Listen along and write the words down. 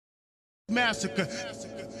Massacre.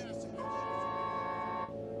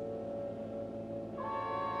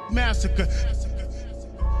 Massacre.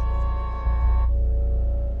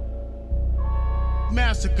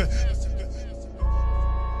 Massacre.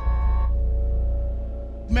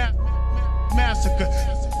 Massacre.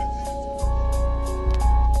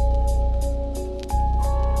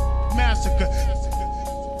 Massacre.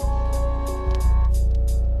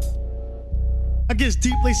 I get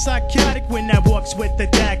deeply psychotic when I walks with the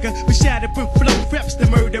dagger. We shatter from flow reps, the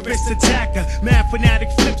murderous attacker. Mad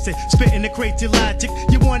fanatic flips it, spitting the crazy logic.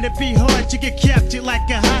 You wanna be hard, you get captured like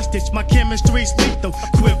a hostage. My chemistry's lethal,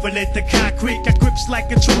 equivalent to concrete. Got grips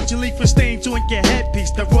like a Trojan leaf and stains on your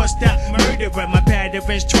headpiece. The rust out murderer, my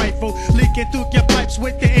pattern's trifle. Leaking through your pipes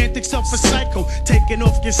with the antics of a psycho. Taking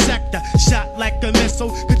off your sector, shot like a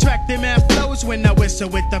missile. Contracting mad flows when I whistle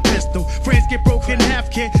with the pistol. Friends get broken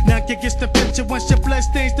half, kid, now you get the picture. Once your blood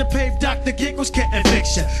stains the paved, Dr. Giggles get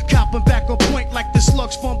eviction. Copping back on point like the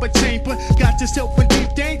slugs from a chamber. Got yourself in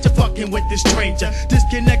deep danger fucking with this stranger.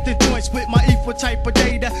 Disconnected joints with my evil type of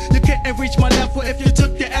data. You couldn't reach my level if you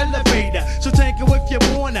took the elevator. So take it if you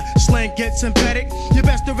wanna. Slang gets embedded. You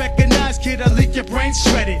best to recognize, kid, I'll leave your brain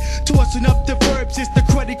shredded. Tossing up the verbs, it's the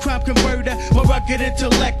cruddy crime converter. My rugged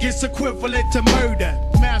intellect is equivalent to murder.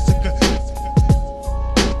 Massacre.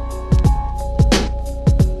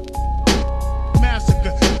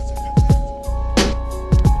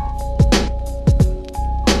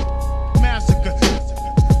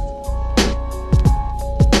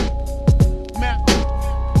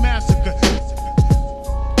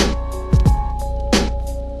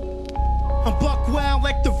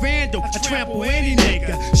 I trample any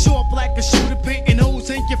nigga, show up like a shooter, painting holes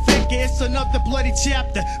in your finger. It's another bloody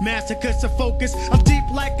chapter, massacre's a focus. I'm deep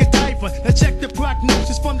like a diver, now check the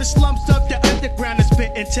prognosis from the slums of the underground and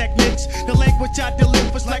spitting techniques. The language I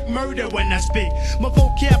deliver's like murder when I speak. My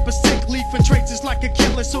vocab is sick, leaving traces like a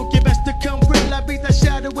killer. So you best to come real, I be that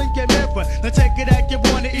shadow in your mirror. Now take it how you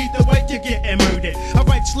want it, either way you're getting murdered. I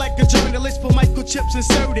write like a journalist, for microchips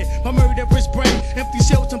inserted. My murderous brain, empty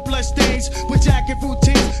shells and blood stains, with jagged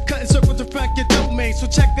routines, cutting circles around your domain. So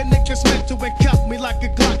check a nigga's mental and cuff me like a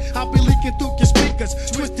Glock. I'll be leaking through your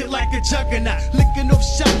speakers, twisted like a juggernaut, licking off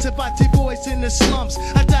shots about T-boys in the slums.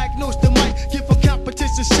 I diagnose the mic, give a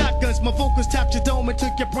competition shotguns. My vocals tap your dome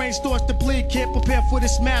until your brain starts to bleed. Can't prepare for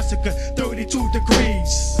this massacre, 32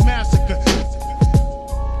 degrees. Massacre.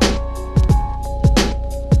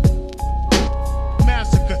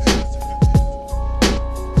 Massacre.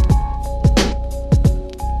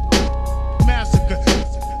 Massacre.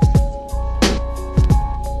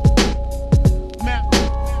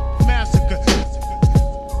 Massacre. Massacre.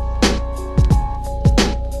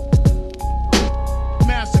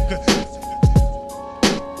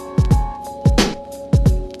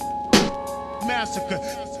 Massacre.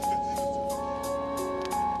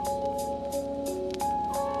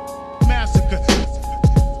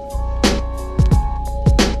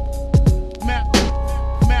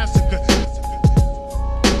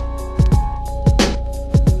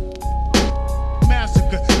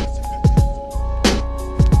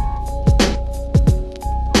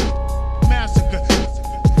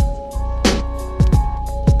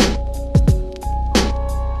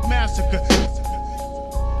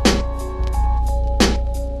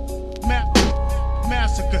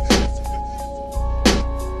 Massacre.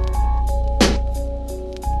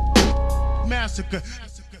 Massacre.